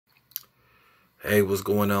Hey, what's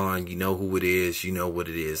going on? You know who it is. You know what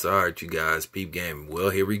it is. All right, you guys, peep game. Well,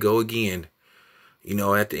 here we go again.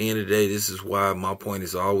 At the end of the day, this is why my point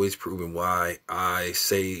is always proven why I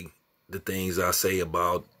say the things I say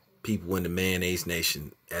about people in the mayonnaise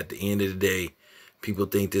nation. At the end of the day, people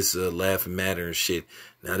think this is a laughing matter and shit.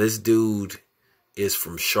 Now, this dude is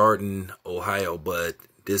from Chardon, Ohio, but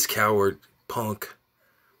this coward punk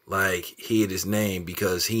hid his name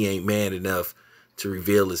because he ain't man enough to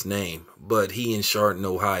reveal his name. But he in Chardon,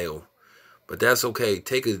 Ohio. But that's okay.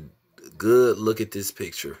 Take a good look at this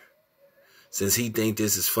picture. Since he think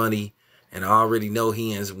this is funny, and I already know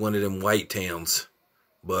he in one of them white towns.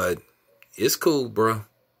 But it's cool, bro.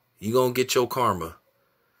 You gonna get your karma.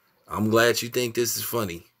 I'm glad you think this is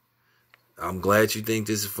funny. I'm glad you think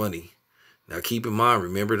this is funny. Now keep in mind,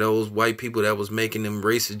 remember those white people that was making them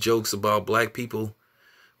racist jokes about black people?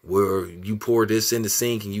 Where you pour this in the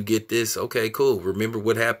sink and you get this? Okay, cool. Remember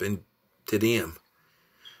what happened to them.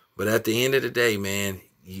 But at the end of the day, man,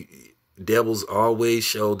 devils always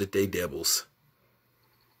show that they devils.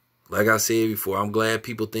 Like I said before, I'm glad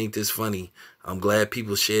people think this funny. I'm glad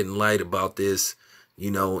people shedding light about this,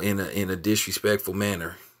 in a disrespectful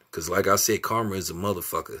manner. Because like I said, karma is a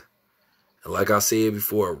motherfucker. And like I said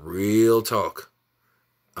before, real talk.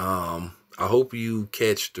 I hope you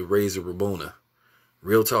catch the Razor Ramona.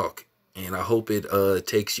 Real talk. And I hope it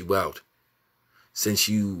takes you out. Since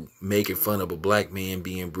you making fun of a black man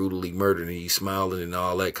being brutally murdered and you smiling and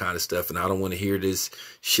all that kind of stuff. And I don't want to hear this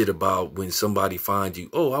shit about when somebody finds you.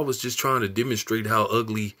 Oh, I was just trying to demonstrate how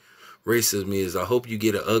ugly racism is. I hope you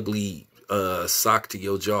get an ugly sock to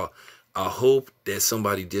your jaw. I hope that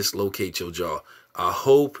somebody dislocates your jaw. I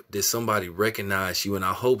hope that somebody recognize you. And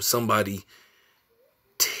I hope somebody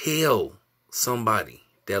tell somebody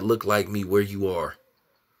that look like me where you are.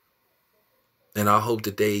 And I hope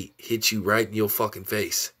that they hit you right in your fucking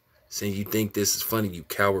face. Saying you think this is funny, you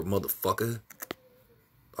coward motherfucker.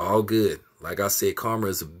 All good. Like I said, karma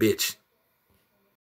is a bitch.